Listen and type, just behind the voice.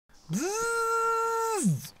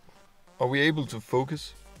Are we able to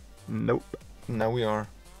focus? Nope. Now we are.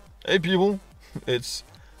 Hey people, it's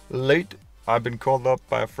late. I've been called up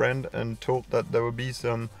by a friend and told that there will be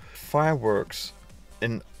some fireworks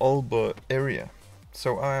in Aalborg area.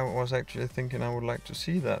 So I was actually thinking I would like to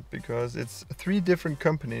see that, because it's 3 different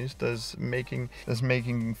companies that's making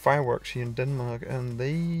fireworks here in Denmark, and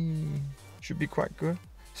they should be quite good.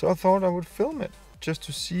 So I thought I would film it just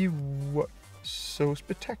to see what's so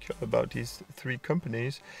spectacular about these 3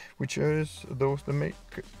 companies, which is those that make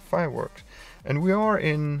fireworks. And we are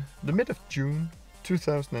in the mid of June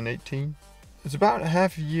 2018. It's about a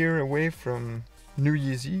half a year away from New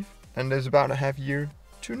Year's Eve, and there's about a half year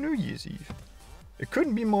to New Year's Eve. It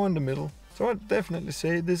couldn't be more in the middle, so I'd definitely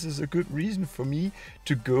say this is a good reason for me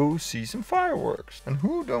to go see some fireworks. And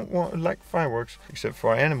who don't like fireworks, except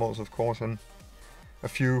for animals, of course, and a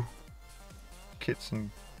few kids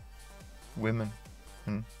and women.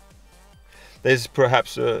 And there's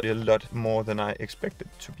perhaps a lot more than I expected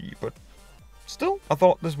to be, but still, I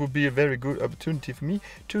thought this would be a very good opportunity for me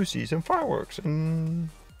to see some fireworks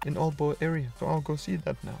in Aalborg area. So I'll go see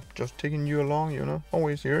that now. Just taking you along, you know.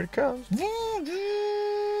 Always, here it comes.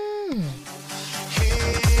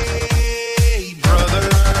 Hey brother,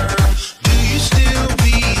 do you still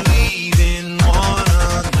believe in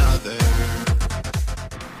one another?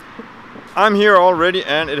 I'm here already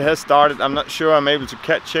and it has started. I'm not sure I'm able to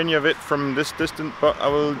catch any of it from this distance, but I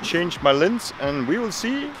will change my lens and we will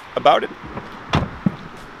see about it.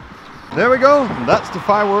 There we go. That's the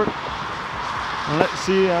firework. And let's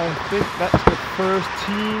see, I think that's the first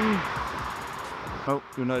team. Oh,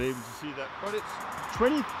 you're not able to see that, but it's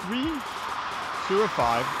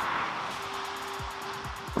 23:05.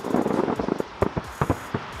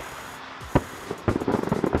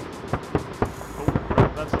 Oh,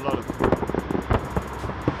 that's a lot of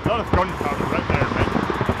gunpowder right there, man.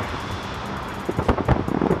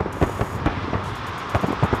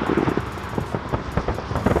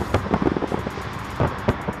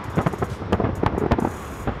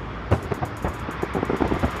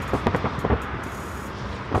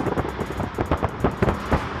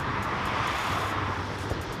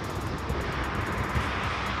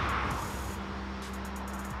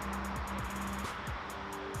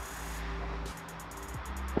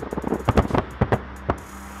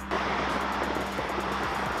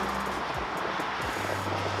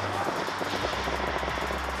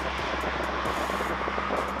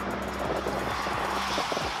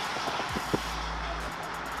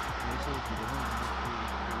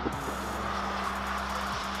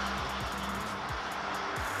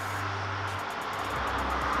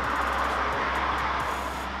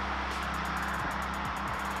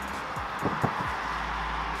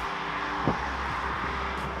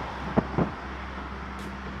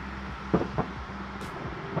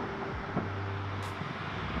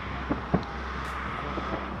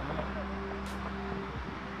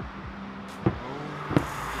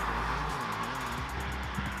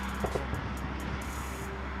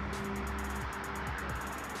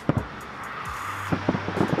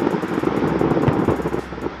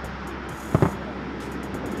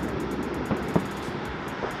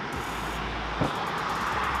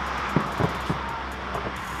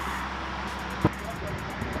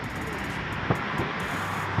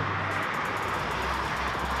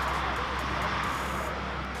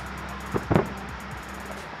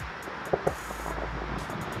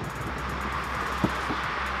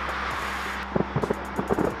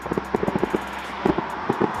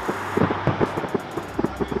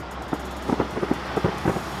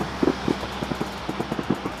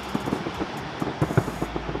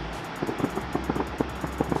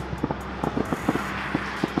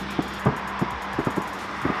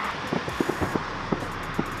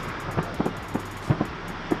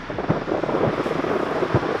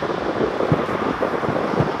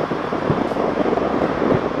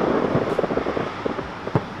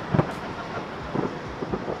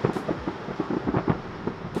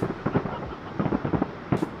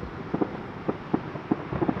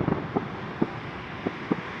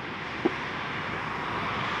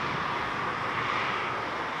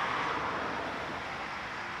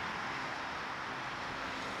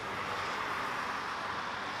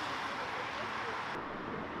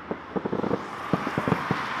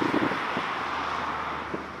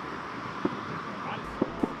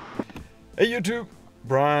 Hey YouTube!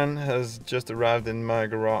 Brian has just arrived in my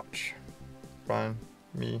garage. Brian,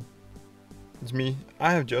 it's me.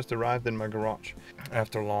 I have just arrived in my garage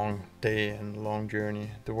after a long day and long journey.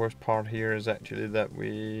 The worst part here is actually that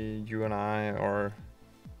you and I,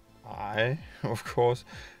 of course,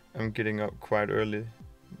 am getting up quite early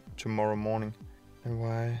tomorrow morning. And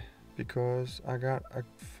why because I got a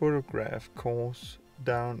photograph course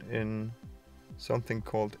down in something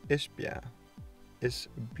called Esbjerg,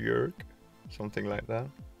 something like that.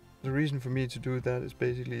 The reason for me to do that is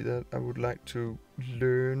basically that I would like to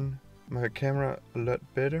learn my camera a lot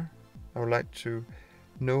better. I would like to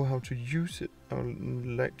know how to use it. I would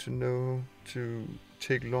like to know to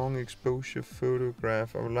take long exposure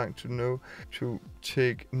photograph. I would like to know to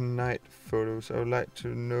take night photos. I would like to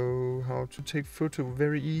know how to take photo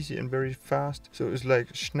very easy and very fast. So it's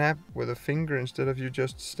like snap with a finger instead of you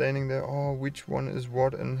just standing there, oh, which one is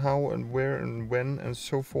what and how and where and when and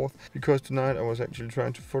so forth. Because tonight I was actually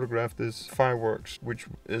trying to photograph this fireworks, which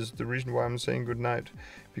is the reason why I'm saying good night.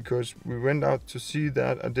 Because we went out to see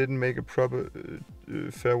that. I didn't make a proper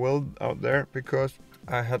farewell out there because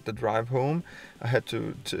I had to drive home. I had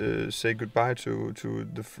to say goodbye to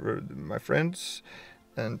my friends,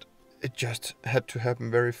 and it just had to happen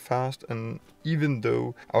very fast. And even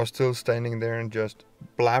though I was still standing there and just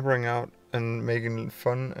blabbering out and making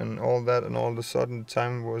fun and all that, and all of a sudden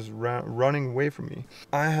time was running away from me.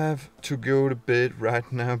 I have to go to bed right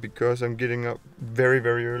now because I'm getting up very,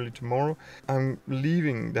 very early tomorrow. I'm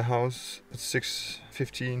leaving the house at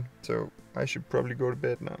 6:15, so I should probably go to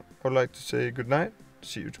bed now. I would like to say good night.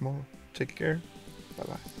 See you tomorrow. Take care. Bye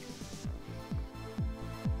bye.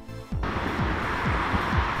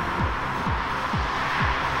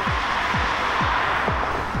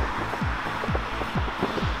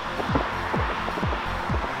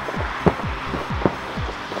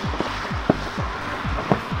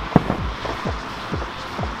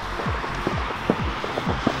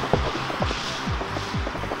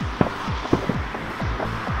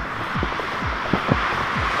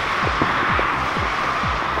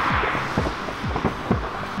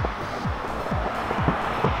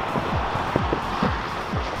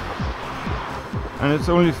 And it's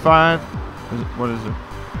only 5, what is it?